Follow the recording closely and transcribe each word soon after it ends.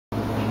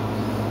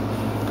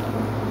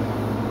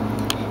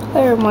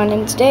Hello everyone,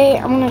 and today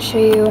I'm going to show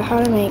you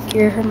how to make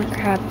your hermit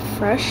crab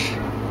fresh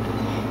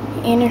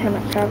and your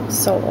hermit crab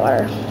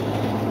saltwater.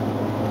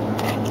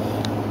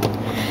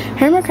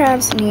 Hermit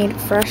crabs need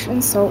fresh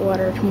and salt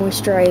water to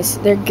moisturize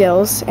their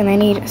gills, and they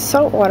need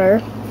salt water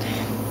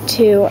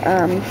to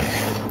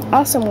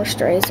also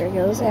moisturize their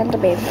gills and to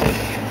bathe them.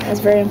 It's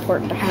very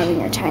important to have in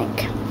your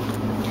tank.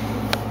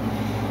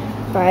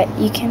 But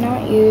you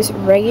cannot use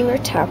regular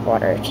tap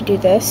water to do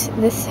this.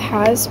 This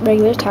has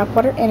regular tap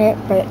water in it,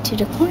 but to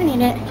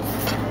dechlorinate it,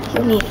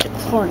 you'll need a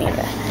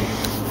dechlorinator.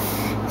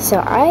 So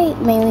I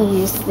mainly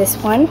use this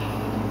one.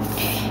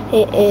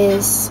 It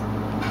is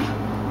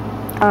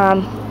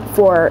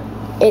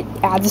it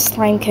adds a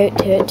slime coat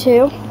to it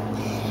too.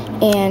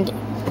 And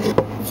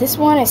this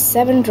one is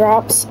 7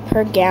 drops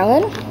per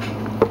gallon.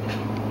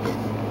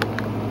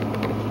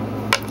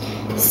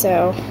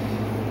 So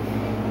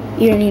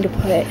you don't need to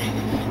put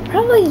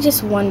probably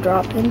just 1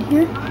 drop in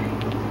here.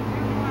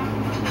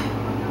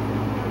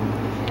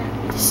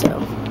 So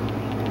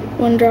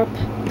 1 drop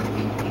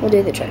will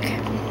do the trick.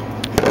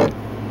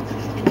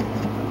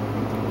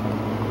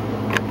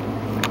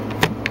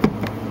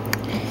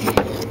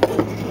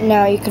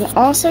 Now you can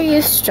also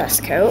use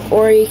stress coat,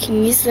 or you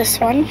can use this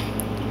one.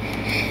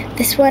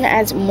 This one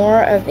adds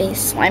more of a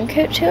slime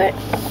coat to it.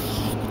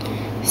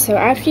 So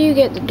after you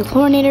get the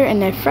dechlorinator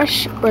and the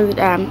fresh, or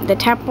the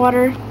tap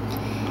water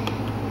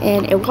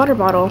in a water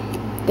bottle,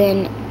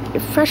 then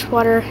fresh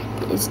water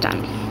is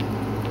done.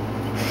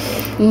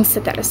 You can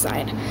set that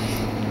aside.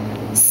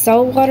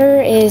 Salt water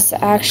is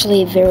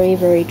actually very,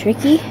 very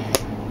tricky,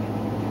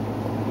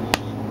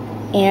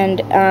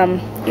 and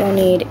you'll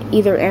need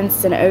either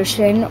instant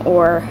ocean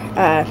or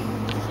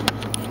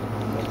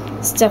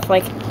stuff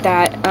like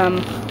that.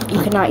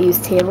 You cannot use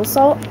table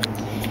salt.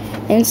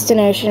 Instant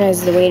ocean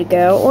is the way to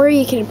go, or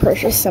you can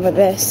purchase some of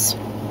this.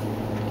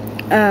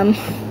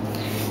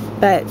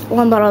 But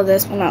 1 bottle of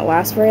this will not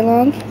last very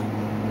long.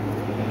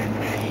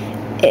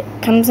 It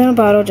comes in a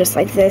bottle just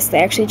like this. They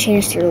actually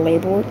changed their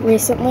label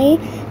recently,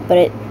 but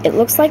it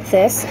looks like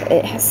this.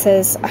 It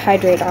says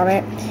hydrate on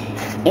it,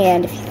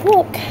 and if you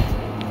look,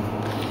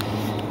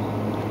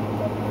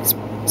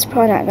 it's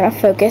probably not going to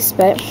focus,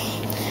 but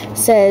it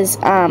says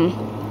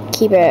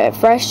keep a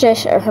fresh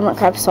dish of hermit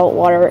crab salt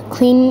water,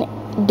 clean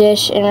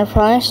dish, and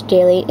replenish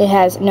daily. It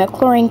has no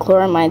chlorine,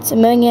 chloramides,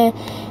 ammonia,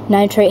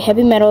 nitrate,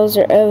 heavy metals,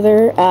 or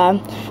other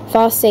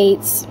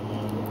phosphates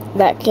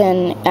that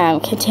can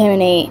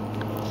contaminate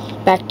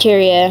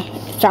bacteria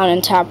found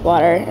in tap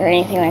water or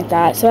anything like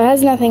that. So it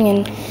has nothing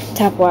in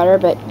tap water,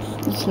 but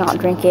you cannot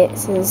drink it. It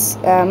says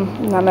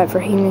not meant for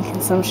human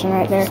consumption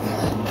right there.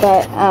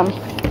 But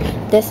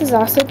this is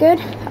also good.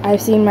 I've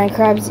seen my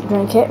crabs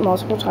drink it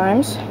multiple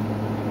times.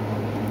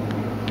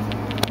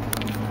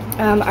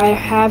 I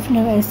have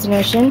no instant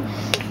ocean,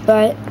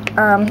 but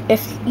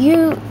if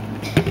you,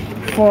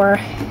 for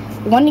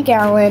 1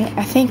 gallon,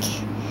 I think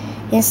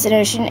instant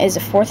ocean is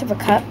 1/4 of a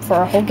cup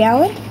for a whole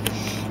gallon,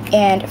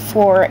 and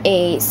for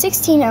a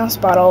 16-ounce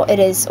bottle, it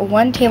is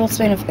 1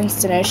 tablespoon of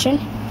instant ocean.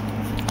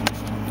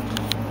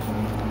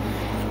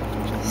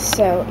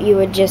 So you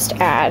would just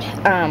add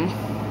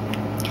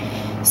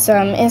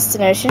some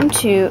instant ocean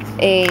to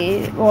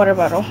a water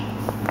bottle.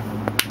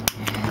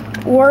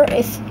 Or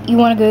if you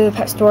want to go to the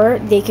pet store,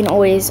 they can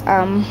always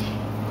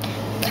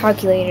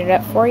calculate it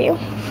up for you.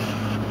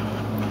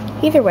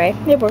 Either way,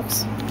 it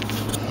works.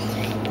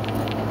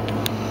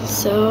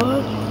 So,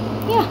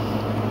 yeah,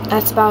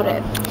 that's about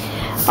it.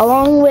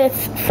 Along with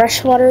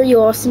fresh water,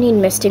 you also need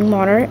misting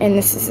water, and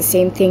this is the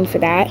same thing for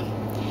that.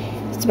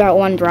 It's about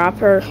 1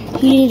 drop, or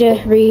you need to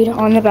read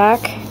on the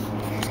back.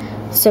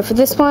 So for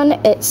this one,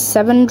 it's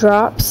 7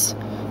 drops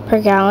per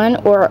gallon,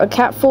 or a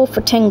capful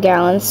for 10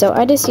 gallons, so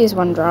I just use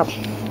 1 drop.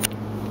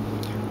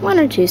 1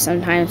 or 2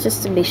 sometimes,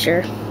 just to be sure.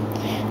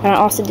 And I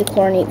also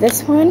dechlorinate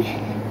this one.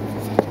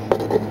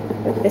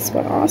 With this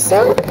one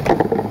also.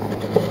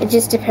 It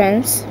just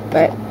depends,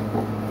 but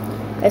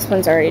this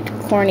one's already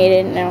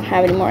dechlorinated and I don't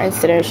have any more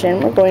instant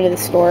ocean. We're going to the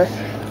store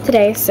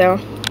today, so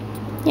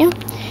yeah,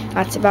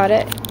 that's about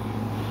it.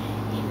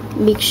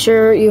 Make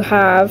sure you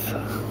have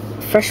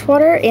fresh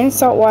water and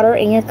salt water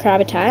in your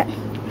crab habitat.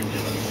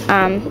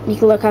 You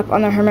can look up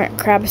on the Hermit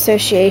Crab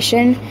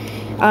Association.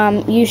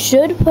 You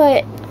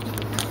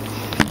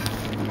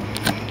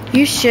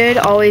should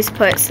always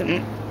put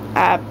some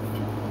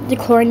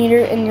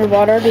dechlorinator in your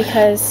water,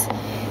 because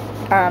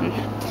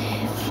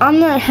on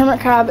the Hermit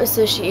Crab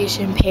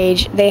Association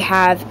page, they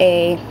have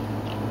a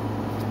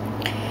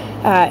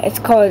it's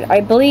called,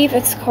 I believe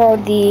it's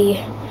called the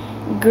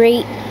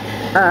Great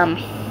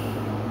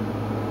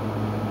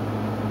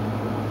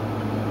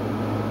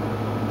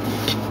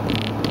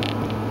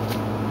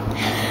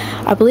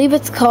I believe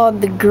it's called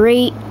the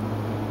Great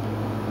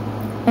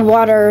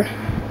Water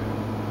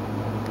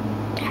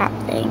Tap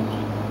thing.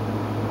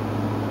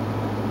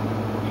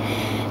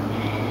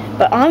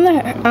 But on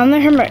the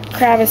Hermit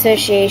Crab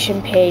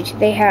Association page,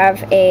 they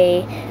have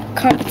a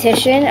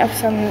competition of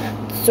some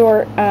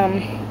sort.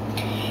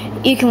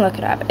 You can look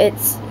it up.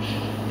 It's